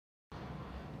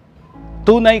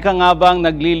Tunay ka nga bang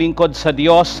naglilingkod sa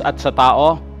Diyos at sa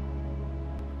tao?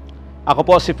 Ako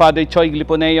po si Father Choi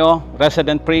Gliponeo,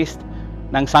 resident priest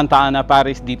ng Santa Ana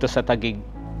Parish dito sa Taguig.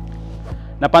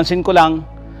 Napansin ko lang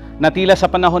na tila sa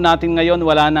panahon natin ngayon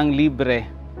wala nang libre,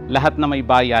 lahat na may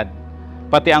bayad.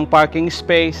 Pati ang parking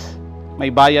space,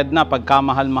 may bayad na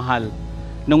pagkamahal-mahal.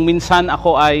 Nung minsan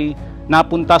ako ay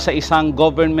napunta sa isang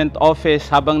government office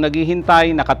habang naghihintay,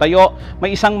 nakatayo,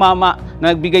 may isang mama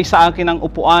na nagbigay sa akin ng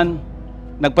upuan.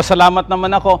 Nagpasalamat naman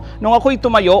ako. Nung ako'y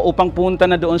tumayo upang punta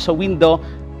na doon sa window,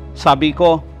 sabi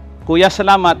ko, "Kuya,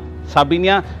 salamat." Sabi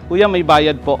niya, "Kuya, may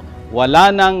bayad po." Wala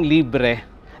nang libre.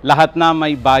 Lahat na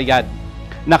may bayad.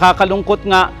 Nakakalungkot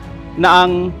nga na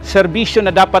ang serbisyo na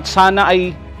dapat sana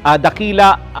ay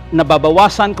dakila,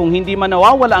 nababawasan kung hindi man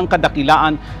nawawala ang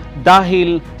kadakilaan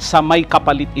dahil sa may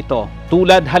kapalit ito.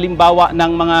 Tulad halimbawa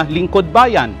ng mga lingkod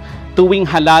bayan, tuwing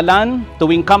halalan,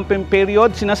 tuwing camping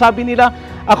period, sinasabi nila,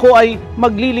 ako ay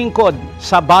maglilingkod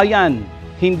sa bayan,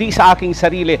 hindi sa aking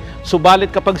sarili.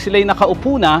 Subalit kapag sila'y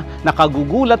nakaupo na,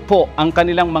 nakagugulat po ang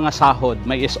kanilang mga sahod.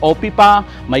 May SOP pa,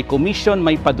 may commission,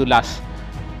 may padulas.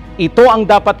 Ito ang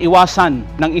dapat iwasan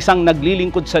ng isang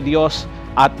naglilingkod sa Diyos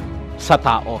at sa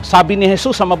tao. Sabi ni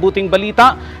Jesus sa mabuting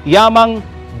balita, yamang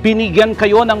binigyan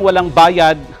kayo ng walang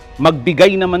bayad,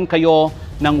 magbigay naman kayo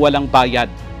ng walang bayad.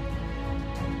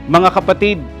 Mga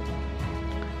kapatid,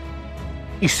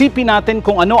 isipin natin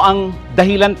kung ano ang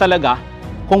dahilan talaga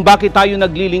kung bakit tayo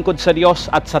naglilingkod sa Diyos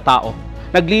at sa tao.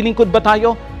 Naglilingkod ba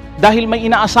tayo dahil may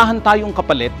inaasahan tayong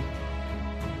kapalit?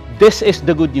 This is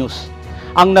the good news.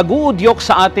 Ang naguudyok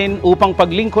sa atin upang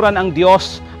paglingkuran ang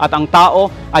Diyos at ang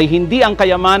tao ay hindi ang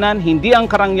kayamanan, hindi ang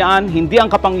karangyaan, hindi ang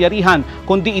kapangyarihan,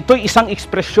 kundi ito'y isang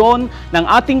ekspresyon ng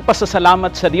ating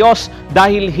pasasalamat sa Diyos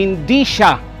dahil hindi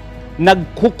siya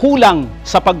nagkukulang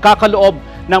sa pagkakaloob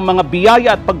ng mga biyaya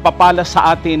at pagpapala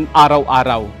sa atin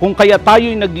araw-araw. Kung kaya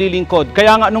tayo'y naglilingkod.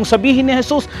 Kaya nga nung sabihin ni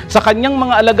Jesus sa kanyang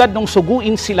mga alagad nung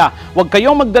suguin sila, huwag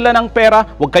kayong magdala ng pera,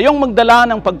 huwag kayong magdala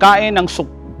ng pagkain, ng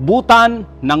butan,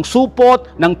 ng supot,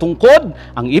 ng tungkod.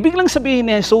 Ang ibig lang sabihin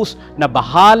ni Jesus na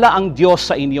bahala ang Diyos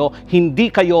sa inyo,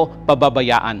 hindi kayo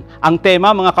pababayaan. Ang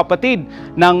tema, mga kapatid,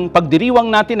 ng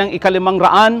pagdiriwang natin ng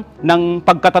 500 ng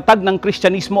pagkatatag ng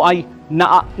Kristyanismo ay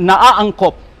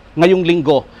naaangkop ngayong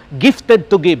linggo. Gifted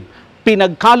to give.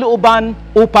 Pinagkalooban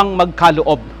upang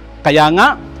magkaloob. Kaya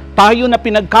nga, tayo na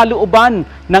pinagkalooban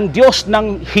ng Diyos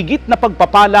ng higit na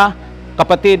pagpapala,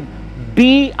 kapatid,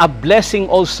 be a blessing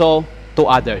also to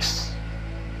others.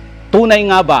 Tunay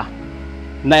nga ba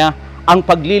na ang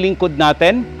paglilingkod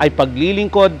natin ay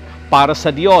paglilingkod para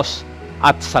sa Diyos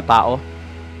at sa tao?